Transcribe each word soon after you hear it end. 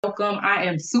Welcome. I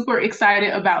am super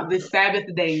excited about this Sabbath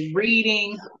day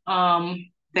reading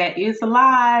that is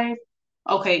live.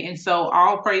 Okay, and so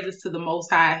all praises to the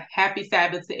Most High. Happy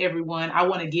Sabbath to everyone. I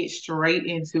want to get straight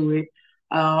into it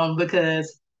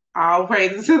because all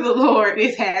praises to the Lord.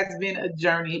 It has been a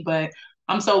journey, but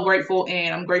I'm so grateful,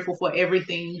 and I'm grateful for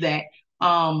everything that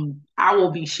I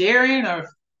will be sharing or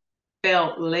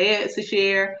felt led to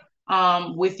share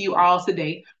with you all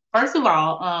today. First of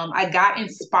all, I got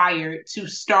inspired to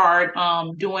start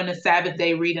doing the Sabbath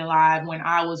day reading live when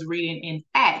I was reading in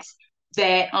Acts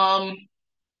that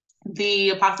the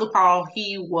Apostle Paul,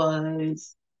 he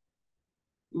was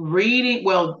reading,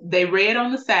 well, they read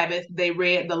on the Sabbath, they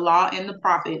read the law and the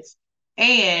prophets,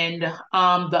 and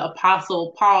the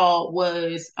Apostle Paul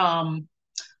was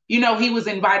he was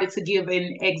invited to give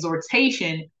an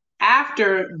exhortation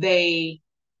after they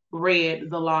read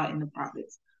the law and the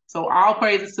prophets. So all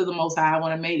praises to the Most High. I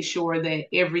want to make sure that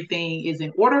everything is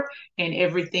in order and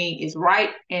everything is right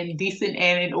and decent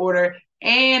and in order.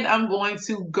 And I'm going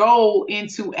to go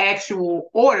into actual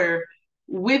order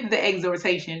with the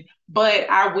exhortation, but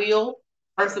I will,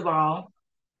 first of all,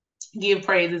 give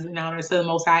praises and honors to the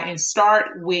Most High and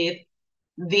start with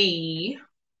the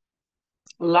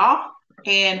law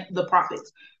and the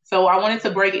prophets. So I wanted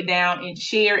to break it down and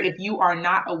share, if you are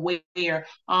not aware,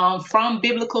 from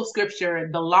biblical scripture,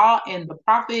 the law and the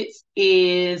prophets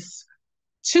is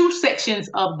two sections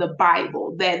of the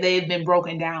Bible that they've been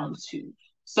broken down to.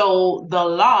 So the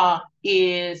law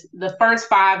is the first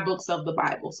five books of the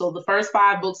Bible. So the first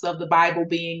five books of the Bible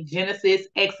being Genesis,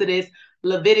 Exodus,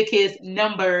 Leviticus,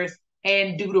 Numbers,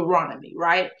 and Deuteronomy,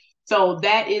 right? So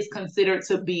that is considered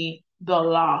to be the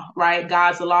law, right?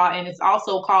 God's law. And it's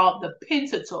also called the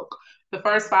Pentateuch. The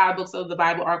first five books of the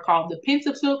Bible are called the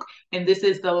Pentateuch. And this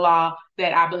is the law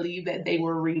that I believe that they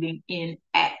were reading in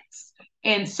Acts.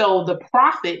 And so the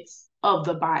prophets of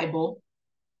the Bible,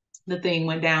 the thing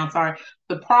went down, sorry.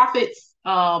 The prophets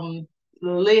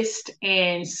list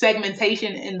and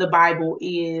segmentation in the Bible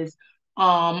is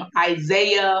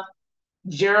Isaiah,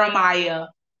 Jeremiah,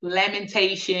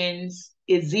 Lamentations,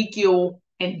 Ezekiel,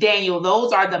 and Daniel.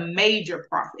 Those are the major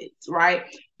prophets, right?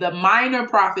 The minor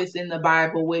prophets in the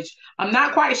Bible, which I'm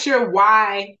not quite sure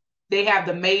why they have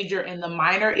the major and the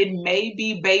minor. It may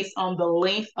be based on the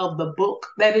length of the book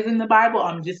that is in the Bible.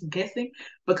 I'm just guessing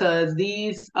because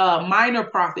these minor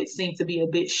prophets seem to be a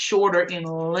bit shorter in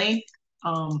length.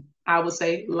 I would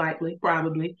say likely,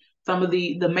 probably. Some of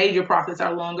the major prophets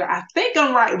are longer. I think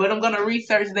I'm right, but I'm going to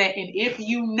research that. And if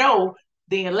you know,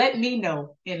 then let me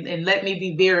know and let me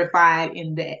be verified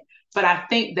in that. But I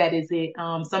think that is it.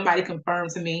 Somebody confirm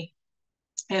to me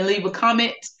and leave a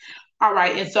comment. All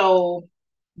right. And so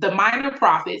the minor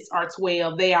prophets are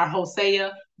 12. They are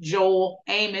Hosea, Joel,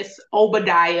 Amos,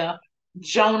 Obadiah,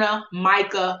 Jonah,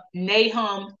 Micah,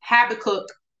 Nahum, Habakkuk,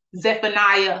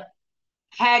 Zephaniah,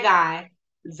 Haggai,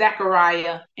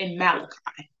 Zechariah, and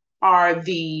Malachi are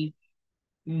the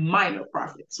minor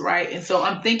prophets, right? And so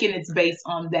I'm thinking it's based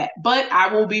on that. But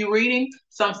I will be reading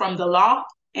some from the law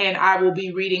and I will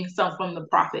be reading some from the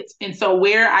prophets. And so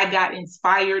where I got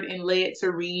inspired and led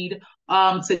to read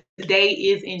today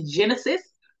is in Genesis.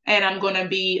 And I'm going to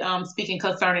be speaking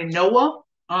concerning Noah,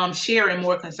 sharing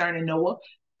more concerning Noah.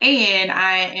 And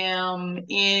I am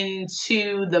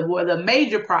into the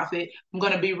major prophet. I'm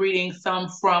going to be reading some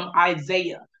from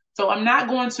Isaiah. So I'm not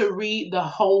going to read the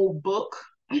whole book.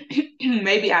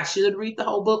 Maybe I should read the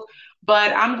whole book,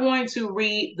 but I'm going to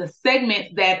read the segments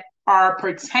that are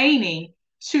pertaining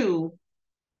to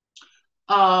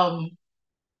the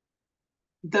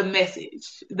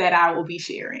message that I will be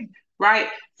sharing, right?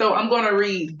 So I'm going to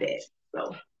read that.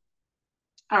 So,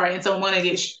 all right. And so I'm going to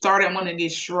get started. I'm going to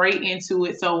get straight into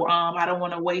it. So I don't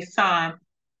want to waste time.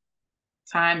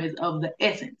 Time is of the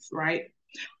essence, right?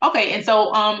 Okay. And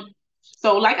so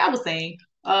like I was saying,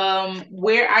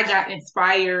 where I got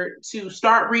inspired to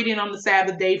start reading on the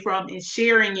Sabbath day from and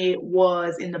sharing it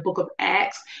was in the book of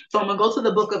Acts. So I'm gonna go to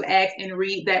the book of Acts and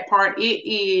read that part. It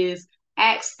is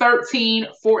Acts 13,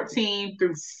 14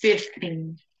 through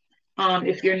 15.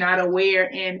 If you're not aware,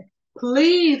 and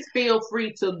please feel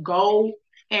free to go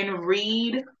and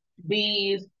read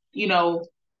these,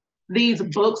 these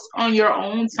books on your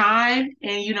own time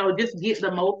and just get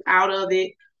the most out of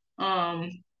it.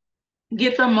 Um,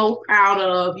 get the most out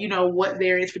of what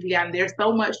there is to be gotten. There's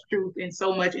so much truth and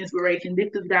so much inspiration. This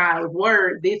is God's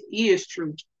word. This is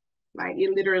truth. Like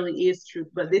it literally is truth.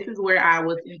 But this is where I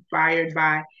was inspired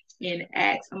by in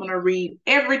Acts. I'm gonna read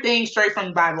everything straight from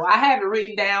the Bible. I have it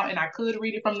written down and I could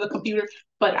read it from the computer,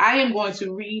 but I am going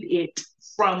to read it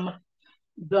from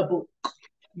the book.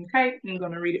 Okay, I'm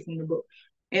gonna read it from the book.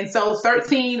 And so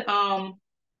 13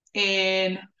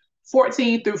 and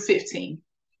 14 through 15.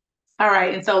 All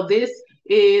right, and so this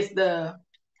is the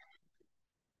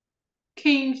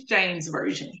King James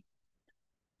Version.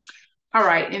 All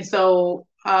right, and so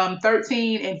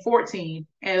 13 and 14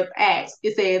 of Acts,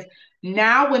 it says,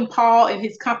 now when Paul and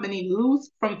his company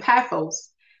loosed from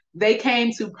Paphos, they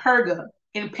came to Perga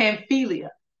in Pamphylia,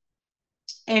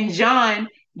 and John,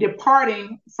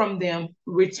 departing from them,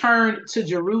 returned to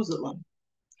Jerusalem.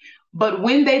 But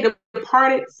when they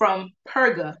departed from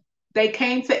Perga, they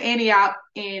came to Antioch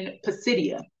in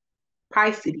Pisidia,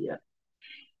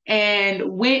 and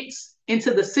went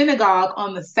into the synagogue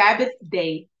on the Sabbath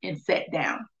day and sat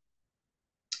down.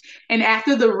 And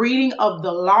after the reading of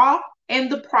the law and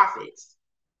the prophets,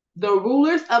 the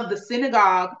rulers of the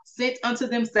synagogue sent unto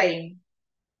them, saying,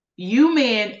 you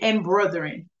men and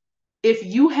brethren, if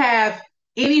you have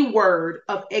any word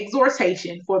of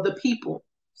exhortation for the people,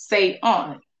 say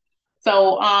on.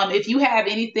 So if you have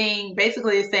anything,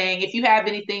 basically it's saying, if you have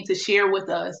anything to share with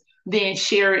us, then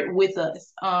share it with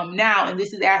us. Now, and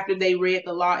this is after they read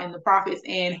the law and the prophets,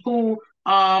 and who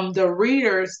the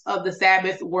readers of the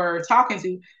Sabbath were talking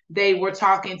to. They were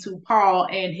talking to Paul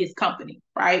and his company,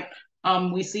 right?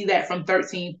 We see that from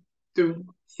 13 through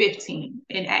 15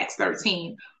 in Acts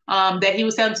 13. That he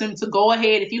was telling them to go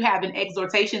ahead. If you have an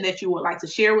exhortation that you would like to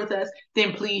share with us,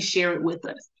 then please share it with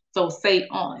us. So say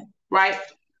on, right?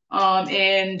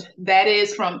 And that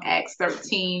is from Acts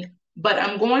 13. But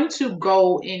I'm going to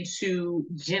go into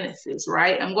Genesis,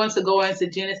 right? I'm going to go into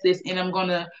Genesis, and I'm going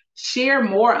to share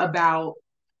more about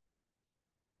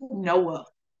Noah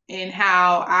and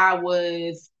how I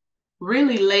was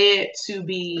really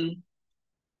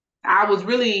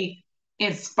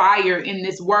inspired in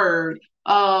this word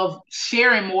of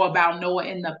sharing more about Noah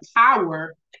and the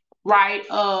power, right,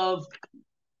 of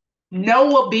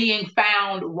Noah being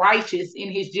found righteous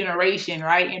in his generation,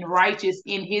 right, and righteous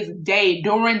in his day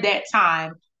during that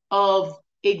time of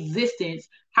existence,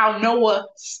 how Noah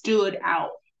stood out.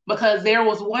 Because there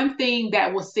was one thing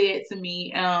that was said to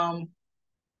me,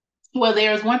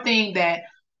 there's one thing that,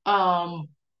 how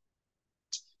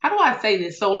do I say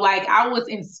this? So, like, I was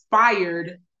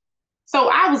inspired. So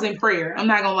I was in prayer. I'm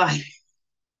not gonna lie.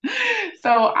 So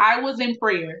I was in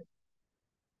prayer,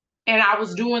 and I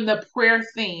was doing the prayer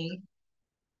thing.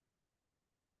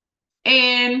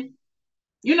 And,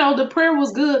 the prayer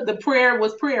was good. The prayer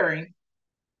was praying.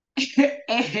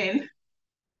 And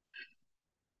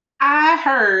I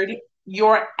heard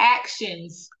your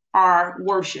actions are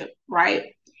worship, right?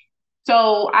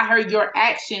 So I heard your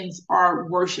actions are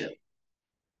worship.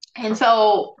 And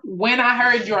so when I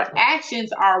heard your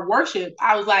actions are worship,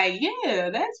 I was like,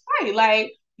 yeah, that's right.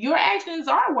 Like, your actions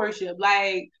are worship.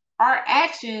 Like, our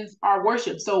actions are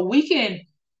worship. So we can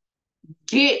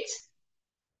get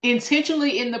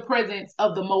intentionally in the presence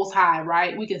of the Most High,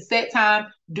 right? We can set time,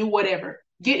 do whatever.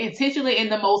 Get intentionally in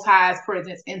the Most High's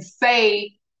presence and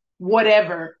say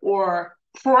whatever or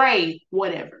pray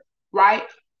whatever, right?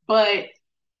 But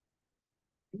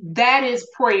that is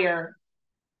prayer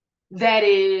that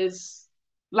is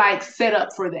like set up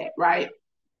for that, right?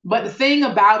 But the thing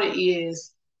about it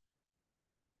is,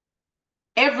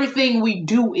 everything we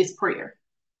do is prayer.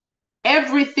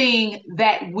 Everything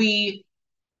that we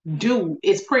do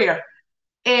is prayer.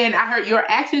 And I heard your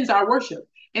actions are worship.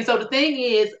 And so the thing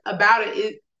is about it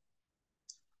is,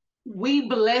 we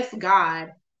bless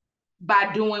God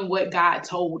by doing what God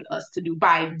told us to do,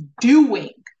 by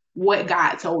doing what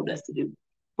God told us to do,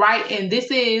 right? And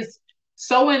this is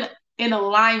so in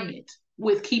alignment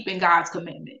with keeping God's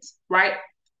commandments, right?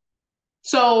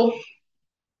 So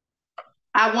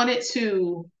I wanted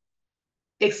to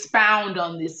expound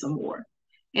on this some more.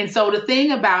 And so the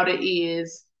thing about it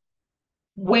is,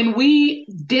 when we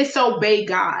disobey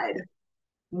God,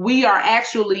 we are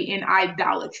actually in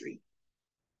idolatry.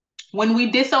 When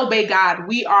we disobey God,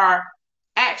 we are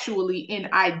actually in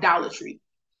idolatry.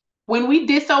 When we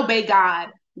disobey God,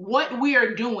 what we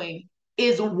are doing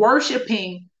is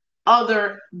worshiping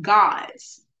other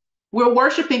gods. We're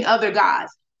worshiping other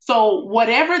gods. So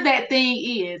whatever that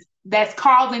thing is that's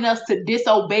causing us to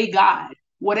disobey God,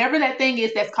 whatever that thing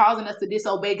is that's causing us to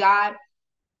disobey God,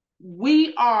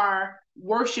 we are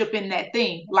worshiping that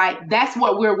thing. Like, that's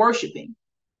what we're worshiping.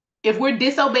 If we're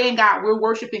disobeying God, we're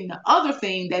worshiping the other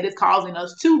thing that is causing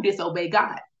us to disobey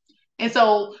God. And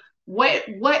so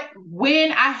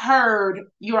when I heard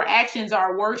your actions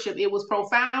are worship, it was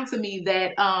profound to me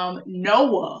that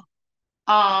Noah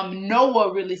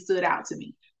really stood out to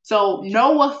me. So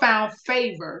Noah found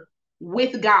favor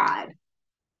with God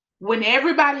when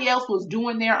everybody else was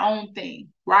doing their own thing,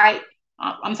 right?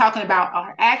 I'm talking about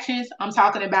our actions. I'm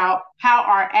talking about how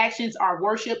our actions are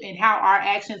worship and how our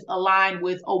actions align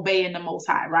with obeying the Most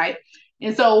High, right?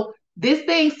 And so this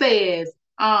thing says,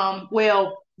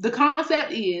 the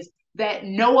concept is that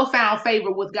Noah found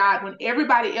favor with God when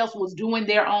everybody else was doing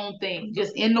their own thing,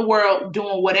 just in the world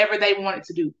doing whatever they wanted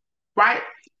to do, right?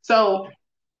 So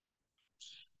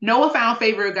Noah found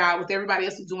favor of God with everybody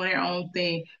else doing their own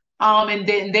thing. And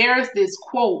then there's this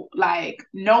quote, like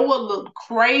Noah looked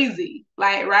crazy.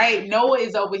 Like, right? Noah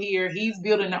is over here, he's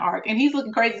building the ark, and he's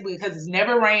looking crazy because it's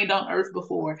never rained on earth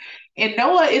before. And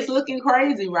Noah is looking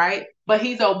crazy, right? But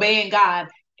he's obeying God.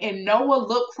 And Noah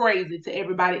looked crazy to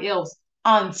everybody else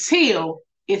until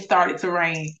it started to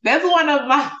rain. That's one of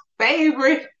my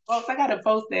favorite. Well, I gotta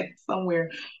post that somewhere.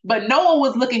 But Noah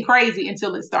was looking crazy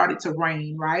until it started to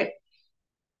rain, right?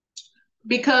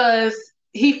 Because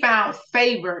he found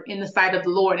favor in the sight of the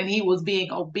Lord and he was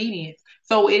being obedient.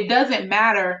 So it doesn't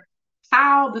matter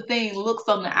how the thing looks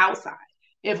on the outside.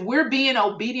 If we're being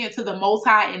obedient to the Most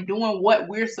High and doing what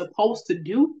we're supposed to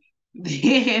do,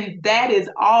 then that is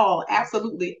all,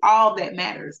 absolutely all that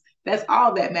matters. That's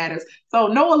all that matters. So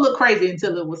Noah looked crazy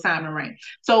until it was time to rain.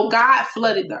 So God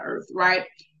flooded the earth, right?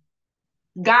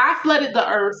 God flooded the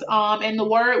earth, and the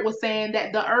word was saying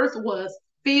that the earth was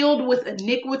filled with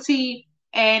iniquity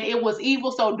and it was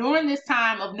evil. So during this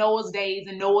time of Noah's days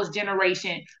and Noah's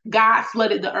generation, God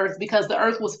flooded the earth because the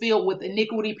earth was filled with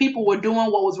iniquity. People were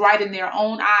doing what was right in their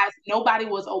own eyes. Nobody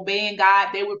was obeying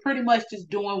God. They were pretty much just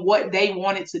doing what they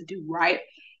wanted to do, right?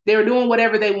 They were doing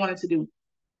whatever they wanted to do.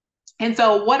 And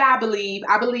so what I believe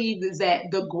is that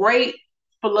the great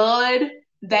flood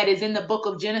that is in the book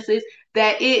of Genesis,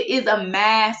 that it is a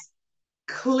mass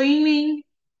cleaning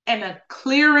and a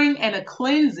clearing and a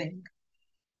cleansing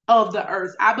of the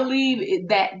earth. I believe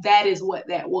that is what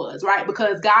that was, right?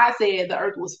 Because God said the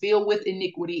earth was filled with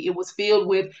iniquity. It was filled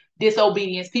with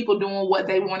disobedience, people doing what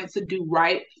they wanted to do,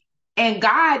 right? And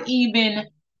God even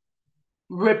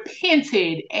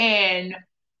repented and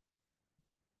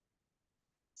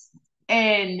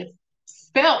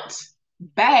felt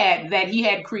bad that he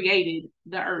had created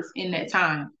the earth in that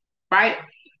time, right?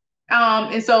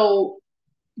 And so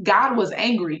God was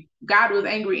angry. God was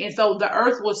angry. And so the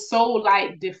earth was so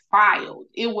like defiled.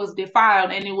 It was defiled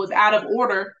and it was out of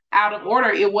order. Out of order.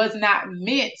 It was not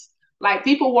meant. Like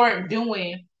people weren't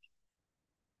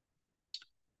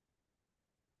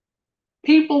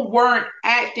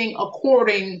acting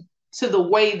according to the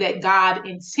way that God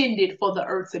intended for the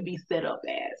earth to be set up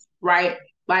as, right?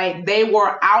 Like they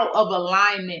were out of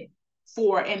alignment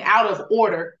for and out of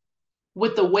order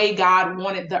with the way God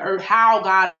wanted the earth, how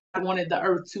God wanted the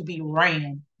earth to be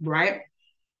ran, right?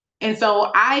 And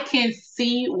so I can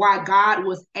see why God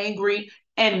was angry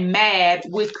and mad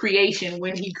with creation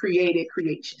when he created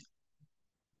creation.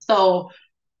 So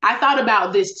I thought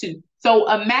about this too.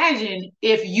 So imagine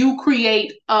if you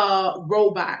create a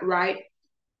robot, right?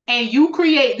 And you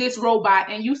create this robot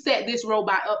and you set this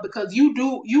robot up because you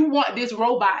want this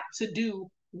robot to do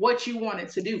what you want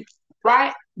it to do,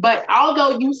 right? But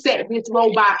although you set this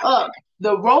robot up,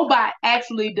 the robot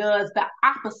actually does the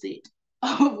opposite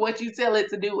of what you tell it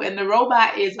to do. And the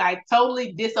robot is like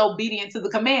totally disobedient to the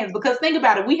commands. Because think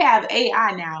about it, we have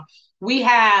AI now. We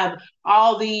have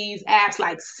all these apps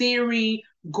like Siri,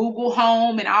 Google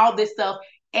Home, and all this stuff.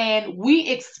 And we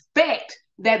expect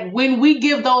that when we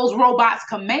give those robots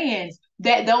commands,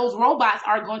 that those robots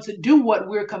are going to do what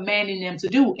we're commanding them to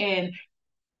do. And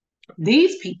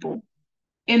these people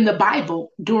in the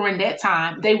Bible during that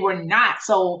time, they were not.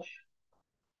 So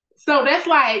that's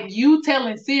like you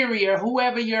telling Siri or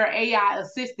whoever your AI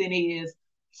assistant is,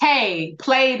 hey,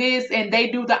 play this, and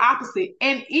they do the opposite.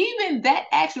 And even that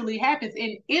actually happens.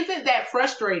 And isn't that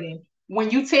frustrating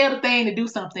when you tell the thing to do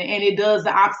something and it does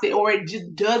the opposite or it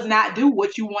just does not do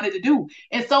what you wanted to do?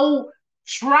 And so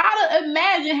try to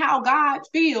imagine how God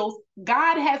feels.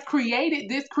 God has created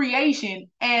this creation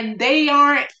and they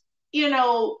aren't,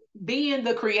 being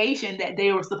the creation that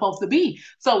they were supposed to be.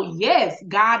 So yes,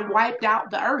 God wiped out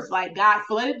the earth. Like God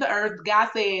flooded the earth. God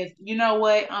says, you know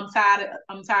what? I'm tired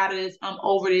of this. I'm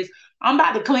over this. I'm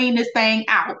about to clean this thing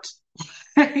out.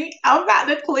 I'm about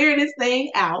to clear this thing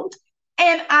out.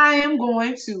 And I am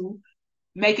going to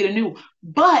make it anew.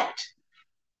 But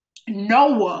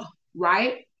Noah,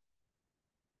 right?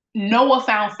 Noah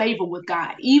found favor with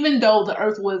God. Even though the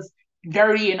earth was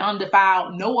dirty and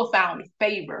undefiled, Noah found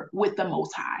favor with the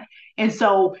Most High. And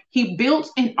so he built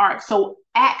an ark. So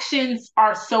actions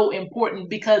are so important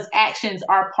because actions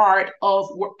are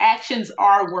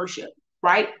worship,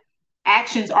 right?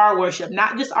 Actions are worship,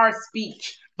 not just our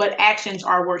speech, but actions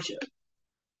are worship.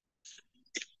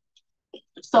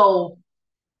 So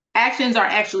actions are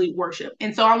actually worship.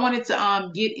 And so I wanted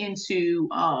to get into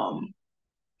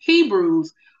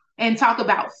Hebrews and talk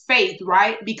about faith,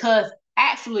 right? Because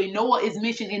actually Noah is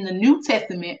mentioned in the New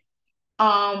Testament,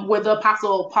 where the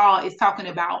Apostle Paul is talking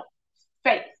about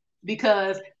faith,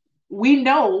 because we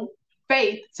know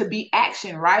faith to be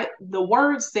action, right? The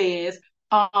word says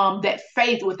that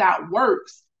faith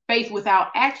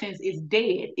without actions is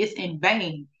dead, it's in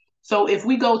vain. So if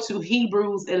we go to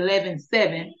Hebrews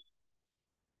 11:7,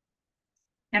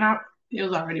 and it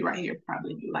was already right here,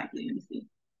 probably likely. Let me see.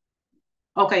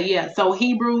 Okay, yeah. So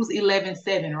Hebrews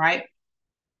 11:7, right?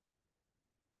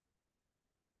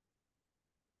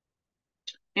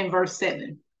 In verse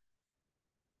 7.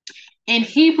 In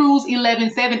Hebrews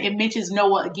 11:7, it mentions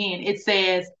Noah again. It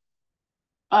says,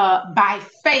 by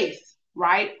faith,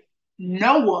 right?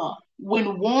 Noah,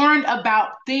 when warned about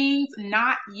things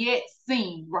not yet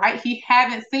seen, right? He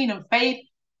haven't seen them. Faith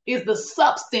is the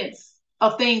substance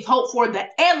of things hoped for, the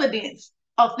evidence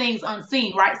of things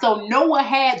unseen, right? So Noah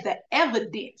had the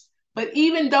evidence, but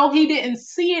even though he didn't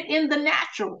see it in the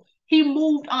natural, he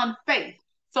moved on faith.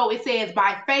 So it says,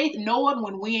 by faith, Noah,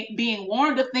 when being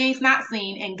warned of things not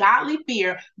seen and godly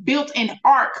fear, built an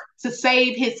ark to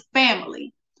save his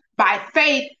family. By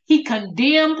faith, he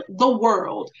condemned the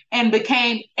world and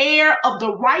became heir of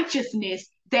the righteousness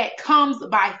that comes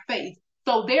by faith.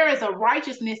 So there is a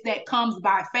righteousness that comes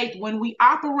by faith. When we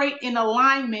operate in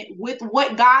alignment with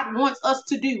what God wants us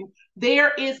to do,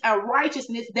 there is a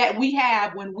righteousness that we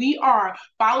have when we are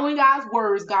following God's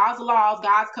words, God's laws,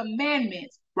 God's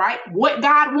commandments, right? What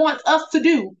God wants us to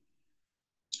do,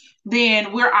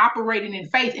 then we're operating in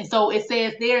faith. And so it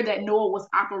says there that Noah was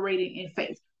operating in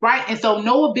faith, right? And so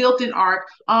Noah built an ark,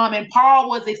 and Paul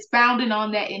was expounding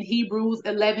on that in Hebrews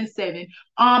 11:7.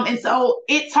 And so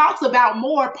it talks about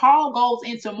more. Paul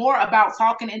goes into more about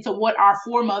talking into what our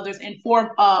foremothers and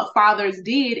fathers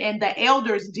did and the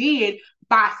elders did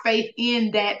by faith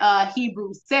in that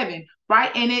Hebrews 7,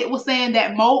 right? And it was saying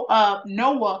that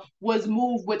Noah was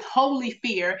moved with holy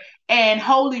fear and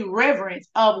holy reverence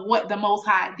of what the Most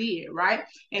High did, right?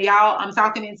 And y'all, I'm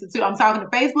talking to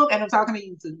Facebook and I'm talking to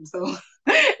YouTube. So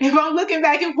if I'm looking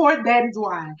back and forth, that is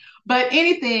why. But if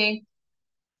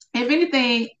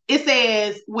anything, it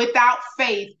says without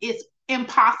faith, it's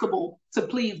impossible to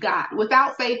please God.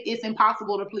 Without faith, it's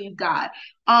impossible to please God.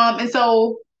 And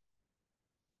so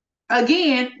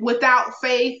again, without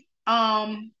faith,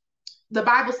 the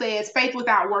Bible says faith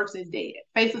without works is dead.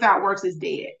 Faith without works is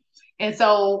dead. And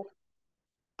so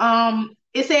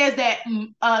it says that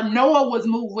Noah was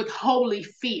moved with holy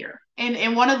fear. And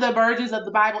in one of the versions of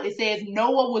the Bible, it says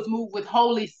Noah was moved with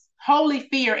holy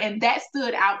fear, and that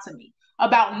stood out to me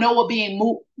about Noah being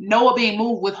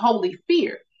moved with holy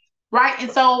fear, right?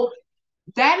 And so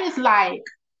that is like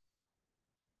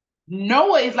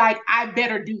Noah is like, I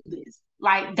better do this.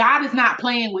 Like God is not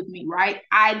playing with me, right?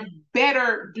 I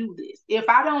better do this. If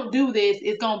I don't do this,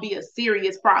 it's gonna be a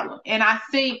serious problem. And I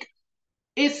think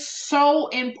it's so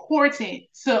important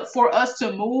for us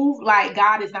to move like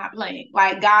God is not playing,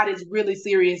 like God is really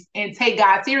serious, and take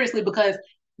God seriously, because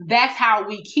that's how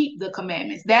we keep the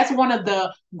commandments. That's one of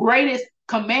the greatest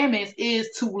commandments, is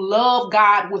to love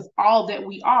God with all that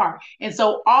we are. And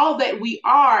so all that we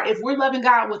are, if we're loving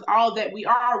God with all that we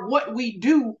are, what we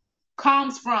do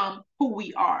comes from who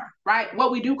we are, right?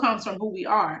 What we do comes from who we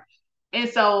are. And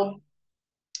so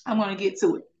I'm going to get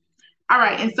to it. All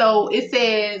right. And so it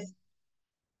says,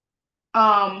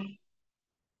 um,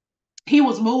 he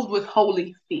was moved with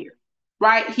holy fear,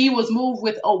 right? He was moved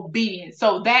with obedience.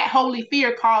 So that holy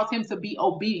fear caused him to be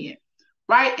obedient,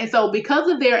 right? And so because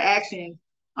of their actions,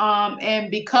 and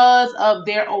because of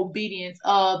their obedience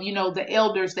of, the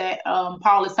elders that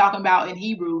Paul is talking about in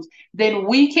Hebrews, then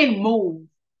we can move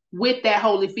with that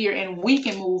holy fear, and we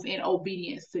can move in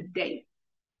obedience today.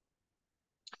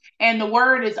 And the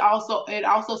word also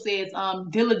says,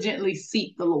 diligently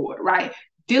seek the Lord, right?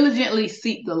 Diligently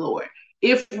seek the Lord.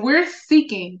 If we're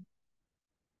seeking,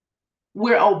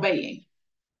 we're obeying,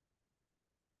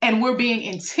 and we're being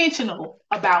intentional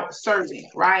about serving,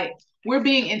 right? We're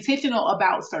being intentional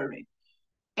about serving.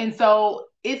 And so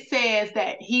it says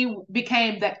that he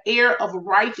became the heir of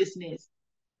righteousness,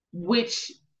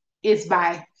 which is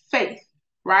by faith,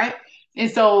 right?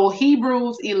 And so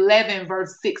Hebrews 11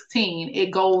 verse 16,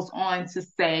 it goes on to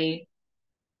say,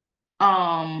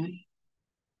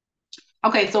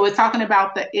 okay, so it's talking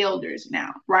about the elders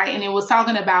now, right? And it was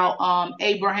talking about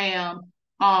Abraham,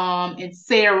 and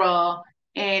Sarah,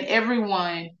 and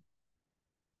everyone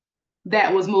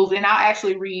that was moved. And I'll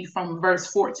actually read from verse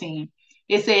 14.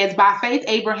 It says, by faith,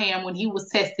 Abraham, when he was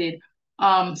tested,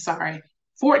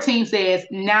 14 says,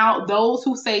 now those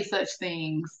who say such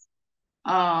things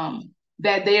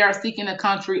that they are seeking a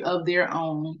country of their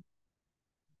own.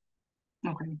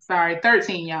 Okay, sorry,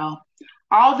 13, y'all.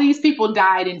 All these people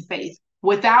died in faith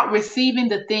without receiving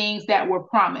the things that were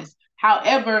promised.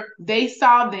 However, they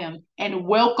saw them and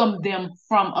welcomed them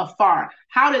from afar.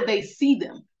 How did they see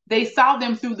them? They saw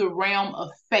them through the realm of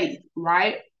faith,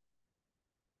 right?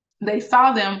 They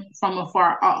saw them from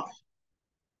afar off.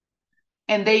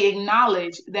 And they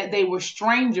acknowledged that they were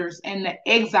strangers and the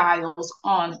exiles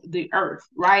on the earth,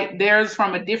 right? There's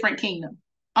from a different kingdom,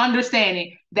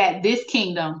 understanding that this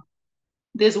kingdom,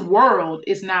 this world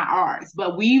is not ours,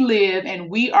 but we live and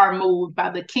we are moved by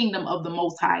the kingdom of the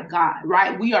Most High God,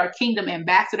 right? We are kingdom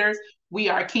ambassadors, we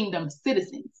are kingdom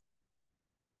citizens.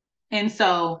 And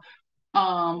so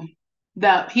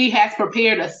he has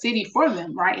prepared a city for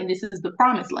them, right? And this is the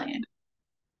promised land.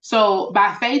 So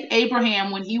by faith,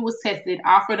 Abraham, when he was tested,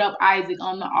 offered up Isaac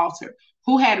on the altar.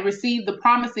 Who had received the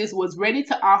promises, was ready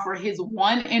to offer his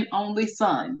one and only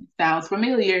son. Sounds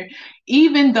familiar.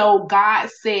 Even though God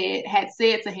had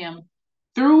said to him,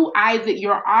 through Isaac,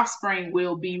 your offspring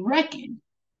will be reckoned,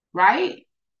 right?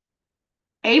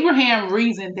 Abraham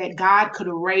reasoned that God could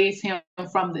raise him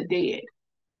from the dead.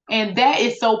 And that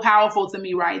is so powerful to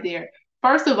me right there.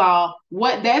 First of all,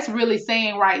 what that's really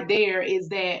saying right there is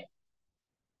that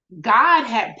God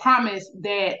had promised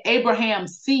that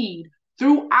Abraham's seed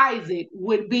through Isaac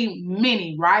would be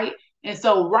many, right? And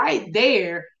so right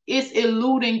there, it's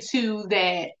alluding to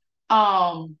that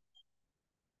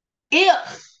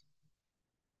if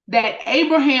that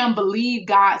Abraham believed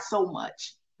God so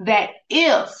much that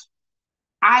if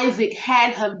Isaac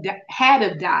had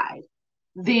died,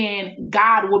 then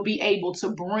God will be able to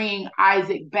bring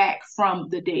Isaac back from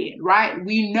the dead, right?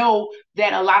 We know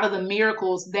that a lot of the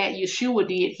miracles that Yeshua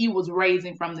did, he was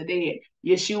raising from the dead.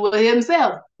 Yeshua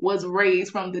himself was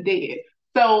raised from the dead.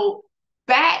 So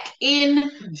back in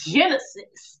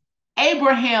Genesis,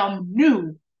 Abraham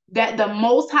knew that the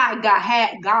Most High God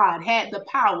had the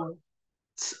power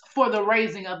for the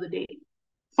raising of the dead,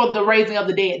 for the raising of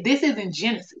the dead. This is in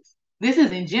Genesis. This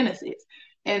is in Genesis.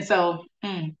 And so,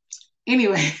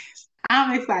 anyway,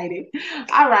 I'm excited.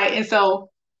 All right. And so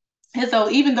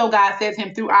even though God says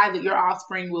him through Isaac, your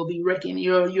offspring will be reckoned,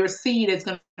 your seed is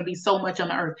going to be so much on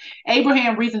the earth.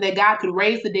 Abraham reasoned that God could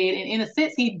raise the dead, and in a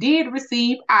sense, he did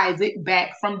receive Isaac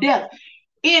back from death.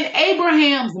 In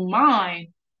Abraham's mind,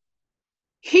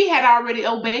 he had already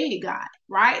obeyed God,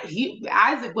 right?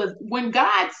 Isaac was, when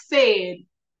God said,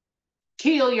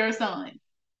 kill your son,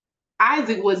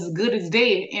 Isaac was as good as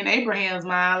dead in Abraham's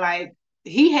mind. Like,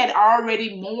 he had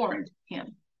already mourned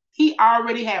him. He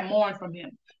already had mourned from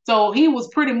him. So he was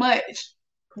pretty much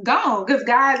gone because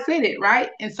God said it, right?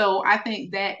 And so I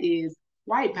think that is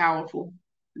quite powerful.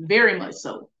 Very much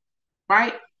so,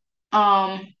 right?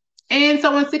 Um, and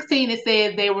so in 16 it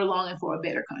says they were longing for a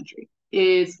better country,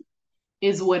 is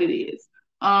what it is.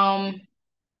 And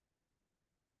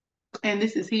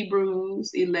this is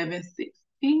Hebrews 11:16.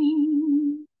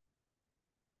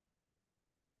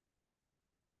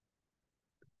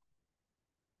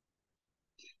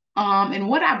 And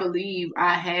what I believe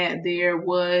I had there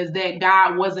was that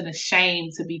God wasn't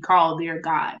ashamed to be called their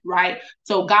God, right?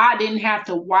 So God didn't have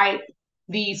to wipe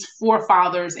these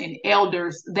forefathers and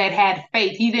elders that had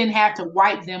faith. He didn't have to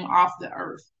wipe them off the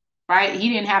earth, right? He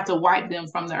didn't have to wipe them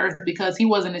from the earth because he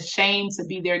wasn't ashamed to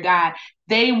be their God.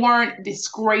 They weren't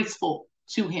disgraceful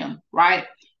to him, right?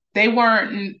 They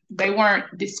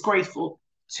weren't disgraceful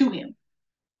to him.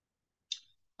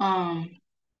 Um,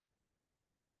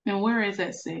 and where is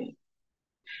that said?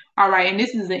 All right, and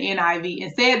this is the NIV.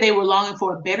 Instead, they were longing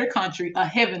for a better country, a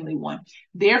heavenly one.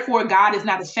 Therefore, God is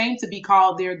not ashamed to be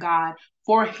called their God,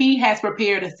 for he has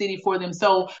prepared a city for them.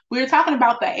 So we were talking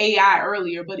about the AI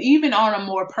earlier, but even on a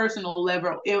more personal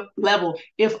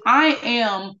if I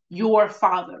am your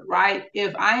father, right?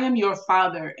 If I am your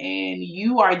father and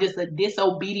you are just a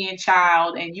disobedient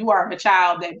child and you are a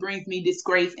child that brings me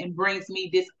disgrace and brings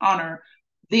me dishonor,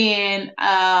 then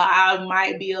I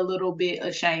might be a little bit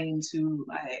ashamed to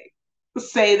like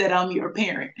say that I'm your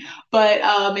parent. But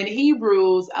in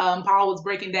Hebrews, Paul was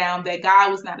breaking down that God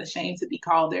was not ashamed to be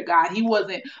called their God. He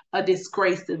wasn't a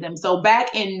disgrace to them. So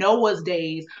back in Noah's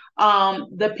days,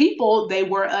 the people, they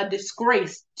were a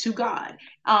disgrace to God.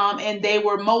 And they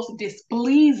were most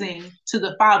displeasing to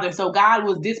the Father. So God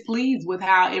was displeased with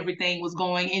how everything was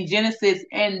going. In Genesis,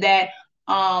 in that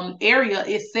area,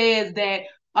 it says that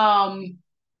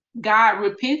God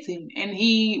repented and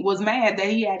he was mad that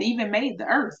he had even made the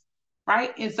earth,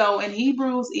 right? And so in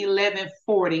Hebrews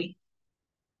 11:40,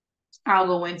 I'll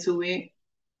go into it.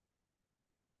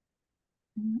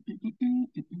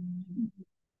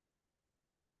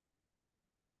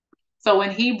 So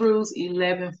in Hebrews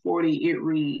 11:40, it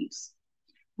reads,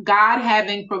 God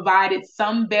having provided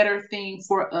some better thing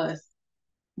for us,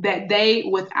 that they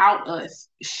without us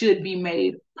should be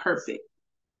made perfect,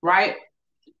 right?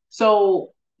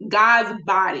 So God's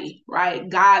body, right?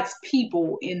 God's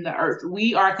people in the earth.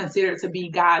 We are considered to be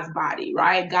God's body,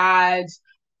 right?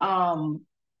 Um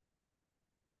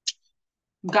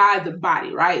God's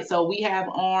body, right? So we have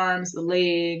arms,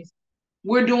 legs.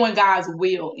 We're doing God's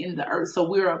will in the earth. So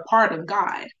we're a part of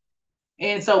God.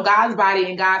 And so God's body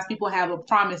and God's people have a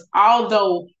promise,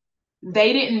 although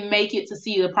they didn't make it to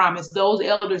see the promise. Those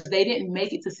elders, they didn't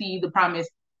make it to see the promise.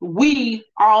 We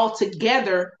all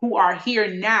together who are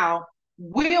here now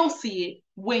will see it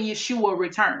when Yeshua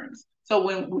returns. So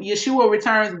when Yeshua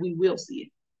returns, we will see it.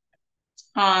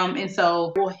 And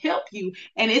so it will help you.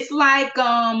 And it's like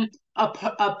a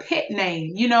pet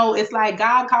name, it's like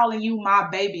God calling you my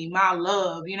baby, my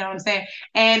love, you know what I'm saying?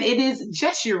 And it is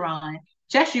Jeshurun.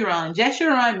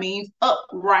 Jeshurun means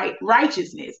upright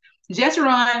righteousness.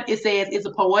 Jeshurun, it says, is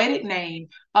a poetic name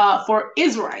for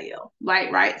Israel,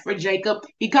 like, right, for Jacob.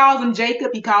 He calls him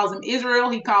Jacob, he calls him Israel,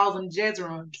 he calls him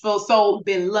Jezreel. So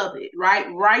beloved, right?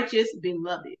 Righteous,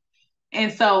 beloved.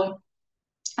 And so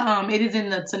it is in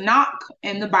the Tanakh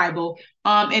in the Bible,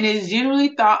 and it is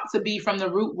generally thought to be from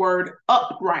the root word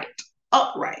upright,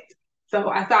 upright. So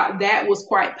I thought that was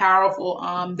quite powerful.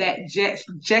 That's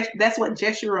what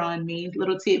Jeshurun means,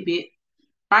 little tidbit,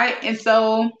 right? And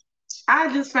so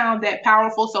I just found that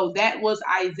powerful. So that was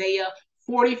Isaiah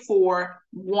 44,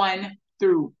 1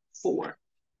 through 4.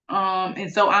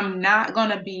 And so I'm not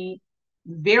gonna be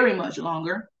very much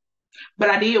longer, but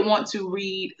I did want to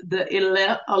read the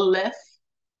Aleph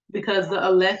because the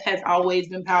Aleph has always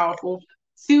been powerful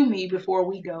to me before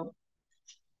we go.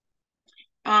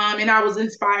 And I was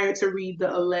inspired to read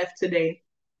the Aleph today.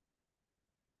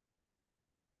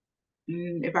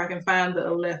 If I can find the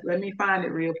Aleph, let me find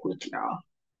it real quick, y'all.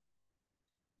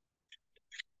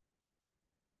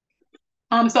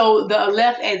 So the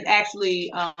Aleph is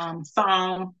actually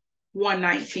Psalm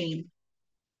 119.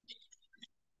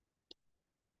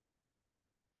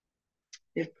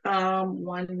 It's Psalm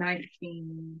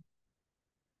 119.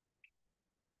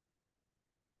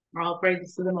 All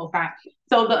praises to the Most High.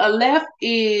 So the Aleph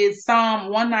is Psalm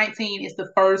 119. It's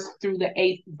the first through the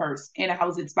 8th verse. And I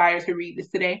was inspired to read this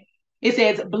today. It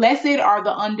says, Blessed are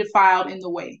the undefiled in the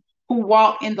way, who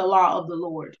walk in the law of the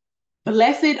Lord.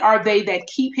 Blessed are they that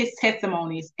keep his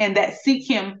testimonies and that seek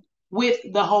him with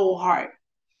the whole heart.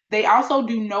 They also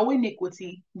do no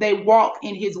iniquity. They walk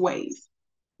in his ways.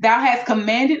 Thou hast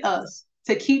commanded us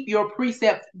to keep your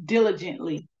precepts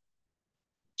diligently.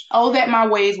 Oh, that my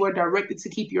ways were directed to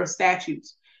keep your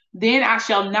statutes. Then I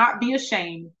shall not be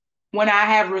ashamed when I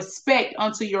have respect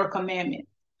unto your commandment.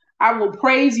 I will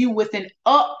praise you with an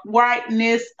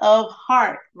uprightness of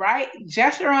heart, right?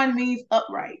 Jeshurun means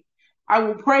upright. I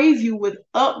will praise you with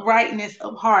uprightness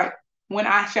of heart when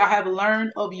I shall have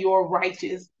learned of your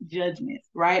righteous judgments,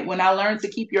 right? When I learn to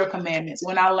keep your commandments,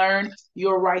 when I learn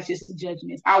your righteous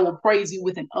judgments, I will praise you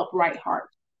with an upright heart.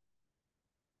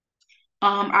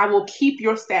 I will keep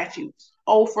your statutes.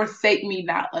 Oh, forsake me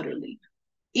not utterly.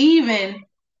 Even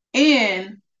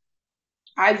in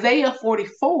Isaiah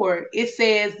 44, it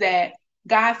says that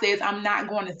God says, I'm not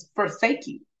going to forsake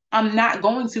you. I'm not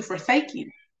going to forsake you.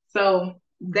 So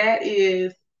that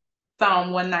is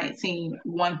Psalm 119,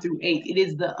 1 through 8. It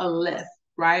is the Aleph,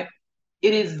 right?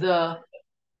 It is the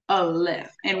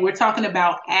Aleph. And we're talking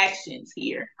about actions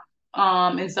here.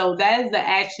 And so that is the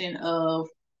action of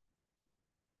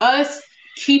us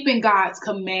keeping God's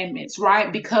commandments,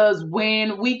 right? Because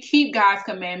when we keep God's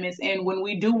commandments and when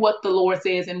we do what the Lord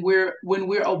says and when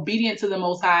we're obedient to the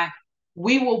Most High,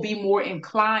 we will be more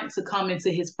inclined to come into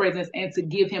his presence and to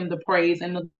give him the praise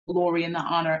and the glory and the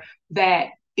honor that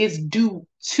is due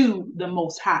to the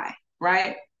Most High,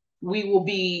 right? We will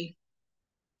be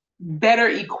better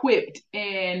equipped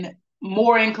and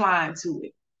more inclined to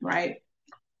it, right?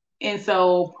 And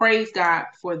so praise God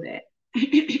for that.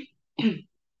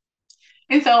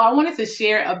 And so I wanted to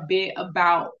share a bit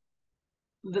about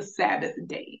the Sabbath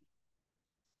day.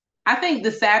 I think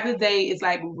the Sabbath day is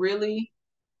like really,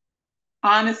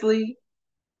 honestly,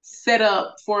 set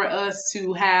up for us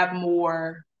to have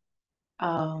more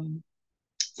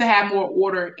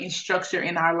order and structure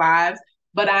in our lives.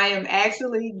 But I am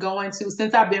actually going to,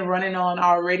 since I've been running on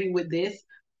already with this,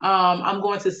 I'm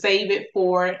going to save it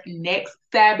for next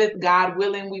Sabbath. God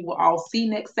willing, we will all see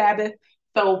next Sabbath.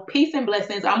 So peace and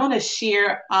blessings. I'm going to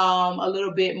share a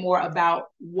little bit more about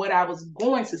what I was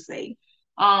going to say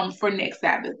for next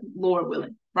Sabbath, Lord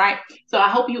willing, right? So I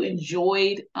hope you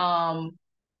enjoyed,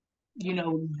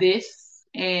 this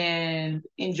and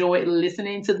enjoyed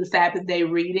listening to the Sabbath day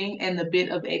reading and the bit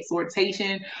of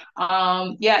exhortation.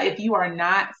 Yeah, if you are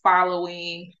not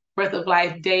following Breath of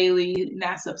Life Daily,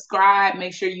 not subscribed,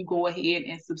 make sure you go ahead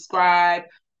and subscribe.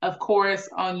 Of course,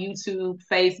 on YouTube,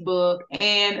 Facebook,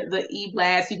 and the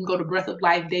e-blast. You can go to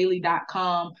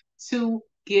breathoflifedaily.com to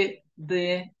get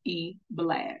the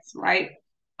e-blast, right?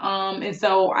 And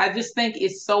so I just think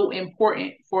it's so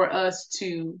important for us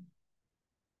to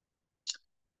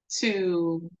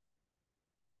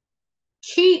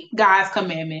keep God's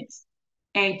commandments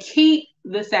and keep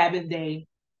the Sabbath day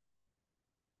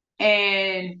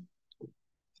and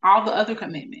all the other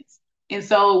commandments. And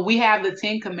so we have the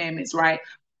 10 commandments, right?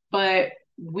 But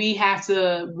we have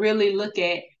to really look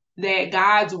at that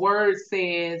God's word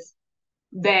says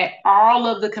that all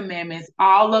of the commandments,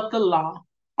 all of the law,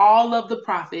 all of the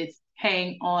prophets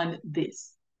hang on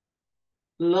this.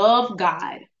 Love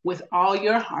God with all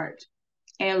your heart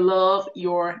and love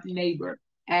your neighbor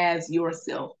as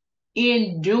yourself.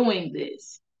 In doing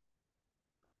this,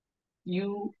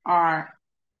 you are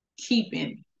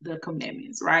keeping the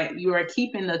commandments, right? You are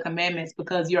keeping the commandments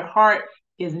because your heart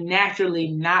is naturally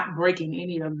not breaking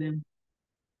any of them.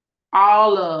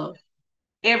 All of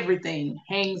everything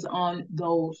hangs on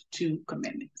those two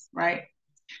commandments, right?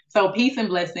 So peace and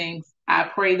blessings. I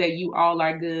pray that you all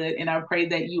are good, and I pray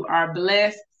that you are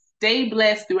blessed. Stay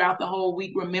blessed throughout the whole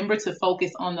week. Remember to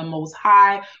focus on the Most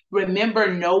High.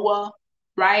 Remember Noah,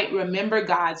 right? Remember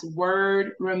God's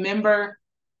word. Remember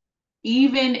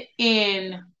even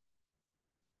in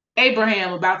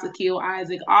Abraham about to kill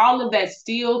Isaac, all of that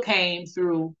still came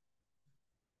through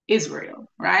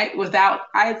Israel, right? Without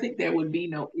Isaac, there would be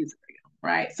no Israel,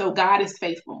 right? So God is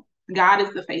faithful. God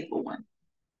is the faithful one.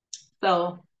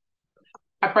 So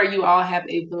I pray you all have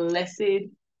a blessed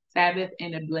Sabbath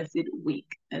and a blessed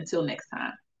week. Until next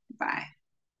time, bye.